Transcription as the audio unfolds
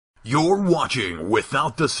You're watching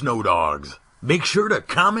Without the Snow Dogs. Make sure to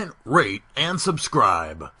comment, rate, and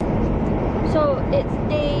subscribe. So it's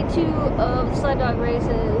day 2 of the sled dog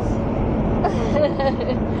races.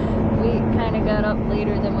 We kind of got up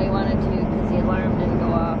later than we wanted to because the alarm didn't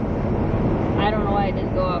go off. I don't know why it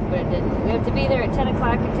didn't go off, but it didn't. We have to be there at 10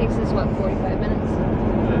 o'clock. It takes us, what, 45 minutes? A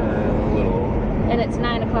little over. And it's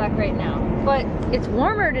 9 o'clock right now. But it's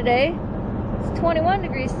warmer today. It's 21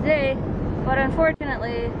 degrees today. But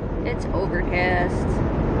unfortunately, it's overcast.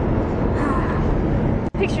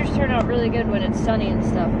 Pictures turn out really good when it's sunny and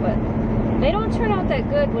stuff, but they don't turn out that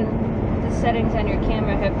good when the settings on your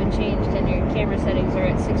camera have been changed and your camera settings are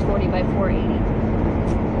at 640 by 480.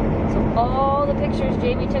 So all the pictures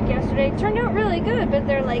Jamie took yesterday turned out really good, but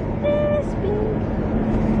they're like this big.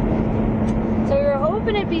 So we were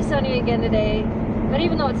hoping it'd be sunny again today, but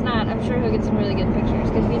even though it's not, I'm sure he'll get some really good pictures,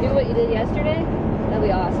 because if you do what you did yesterday, that'll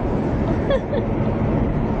be awesome.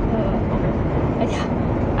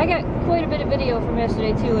 I got quite a bit of video from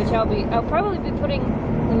yesterday too, which I'll probably be putting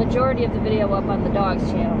the majority of the video up on the dogs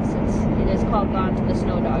channel, since it is called Gone to the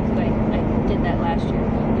Snow Dogs, and I did that last year.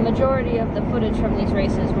 The majority of the footage from these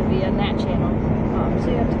races will be on that channel, so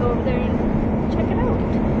you have to go over there and check it out.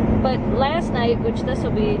 But last night, which this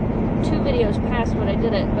will be 2 videos past when I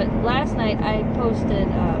did it, but last night I posted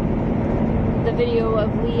the video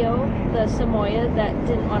of Leo, the Samoyed that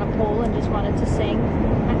didn't want to pull and just wanted to sing.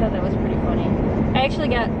 I thought that was pretty funny. I actually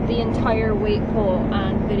got the entire weight pull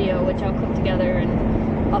on video, which I'll clip together and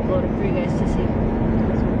upload it for you guys to see.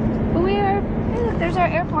 But we are, hey look, there's our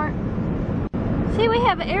airport. See, we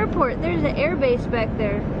have an airport. There's an air base back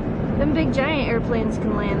there. Them big giant airplanes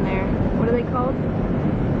can land there. What are they called?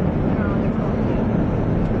 I don't know what they're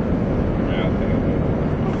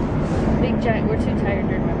called. Big giant, we're too tired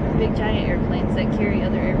to remember. Big giant airplanes that carry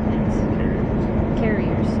other airplanes.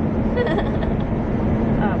 Carriers.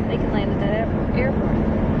 They can land at that airport.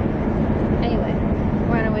 Anyway,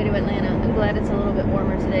 we're on our way to Atlanta. I'm glad it's a little bit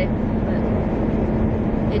warmer today, but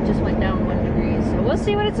it just went down 1 degree. So we'll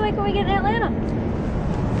see what it's like when we get in Atlanta.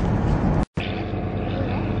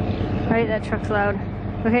 Alright, that truck's loud.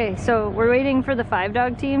 Okay, so we're waiting for the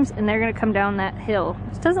 5-dog teams, and they're gonna come down that hill.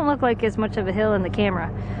 This doesn't look like as much of a hill in the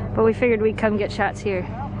camera, but we figured we'd come get shots here.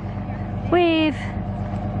 Wave!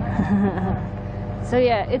 So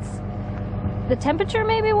yeah, the temperature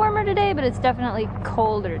may be warmer today, but it's definitely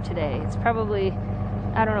colder today. It's probably,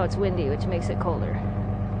 I don't know, it's windy, which makes it colder.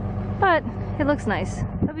 But it looks nice.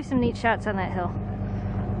 There'll be some neat shots on that hill.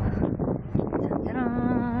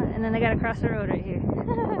 And then they gotta cross the road right here.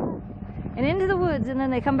 And into the woods, and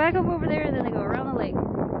then they come back up over there, and then they go around the lake.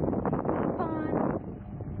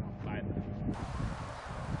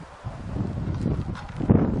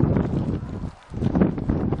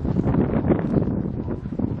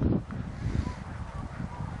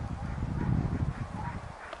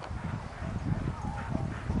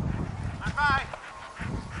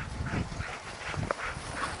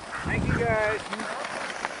 Thank you guys.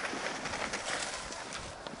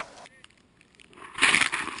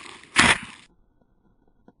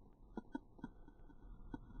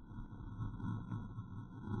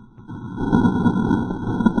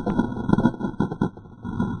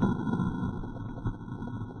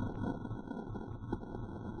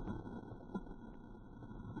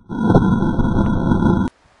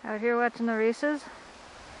 Out here watching the races,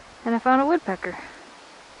 and I found a woodpecker.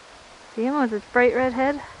 See him with its bright red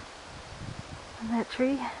head on that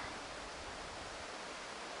tree?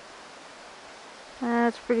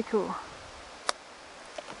 That's pretty cool.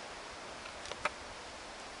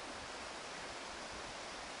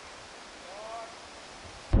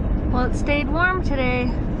 Well, it stayed warm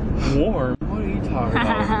today. Warm? What are you talking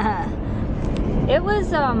about? It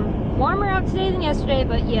was warmer out today than yesterday,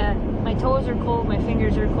 but yeah, my toes are cold, my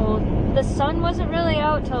fingers are cold. The sun wasn't really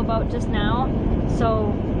out till about just now,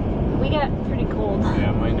 so we got pretty cold.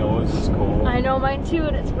 Yeah, my nose is cold. I know, mine too,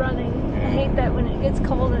 and it's running. I hate that when it gets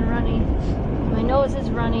cold and runny. My nose is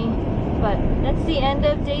runny, but that's the end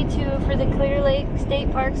of day 2 for the Clear Lake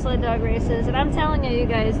State Park sled dog races. And I'm telling you, you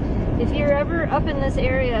guys, if you're ever up in this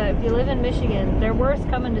area, if you live in Michigan, they're worth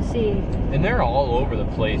coming to see. And they're all over the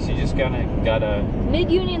place. You just gotta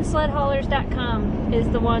MidUnionSledHaulers.com is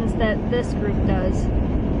the ones that this group does.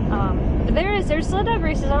 But there's sled dog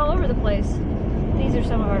races all over the place. These are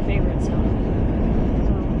some of our favorites. So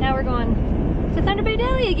now we're going to Thunder Bay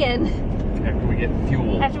Deli again. After we get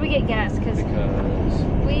fuel. After we get gas, because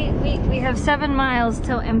we have 7 miles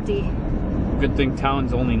till empty. Good thing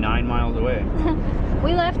town's only 9 miles away.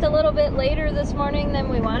 We left a little bit later this morning than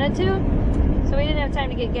we wanted to, so we didn't have time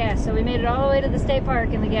to get gas. So we made it all the way to the state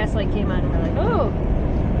park, and the gas light came on, and we're like, oh.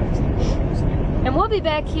 And we'll be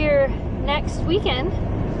back here next weekend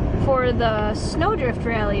for the Snowdrift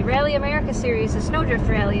Rally. Rally America Series, the Snowdrift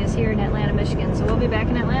Rally is here in Atlanta, Michigan. So we'll be back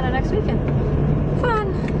in Atlanta next weekend.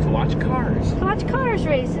 Fun. To watch cars. To watch cars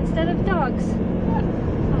race instead of dogs.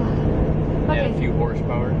 Yeah, a few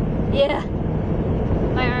horsepower. Yeah.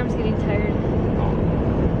 My arm's getting tired. Oh.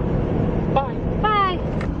 Bye. Bye.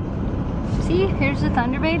 See, here's the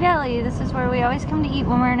Thunder Bay Deli. This is where we always come to eat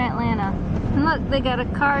when we're in Atlanta. And look, they got a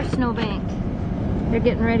car snowbank. They're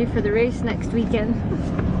getting ready for the race next weekend.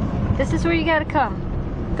 This is where you gotta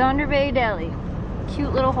come. Thunder Bay Deli.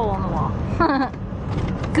 Cute little hole in the wall.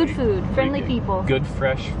 Good food, friendly people. Good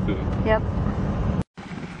fresh food. Yep.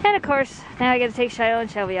 And of course, now I gotta take Shiloh and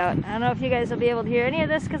Shelby out. I don't know if you guys will be able to hear any of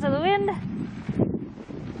this because of the wind.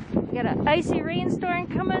 We got an icy rainstorm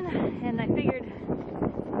coming, and I figured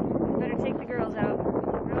I better take the girls out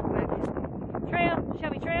real quick. Trail,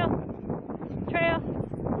 Shelby, trail. Trail.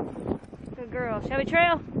 Good girl. Shelby,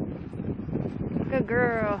 trail. Good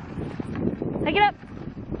girl. Pick it up.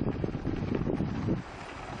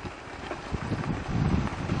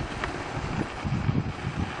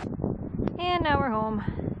 And now we're home.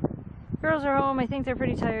 Girls are home. I think they're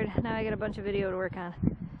pretty tired. Now I got a bunch of video to work on.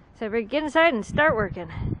 So I better get inside and start working.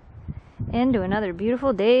 Into another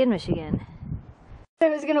beautiful day in Michigan. I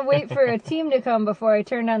was gonna wait for a team to come before I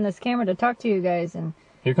turned on this camera to talk to you guys, and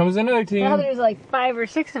here comes another team. now there's like 5 or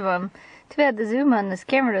 6 of them. Too bad the zoom on this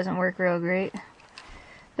camera doesn't work real great.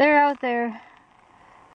 They're out there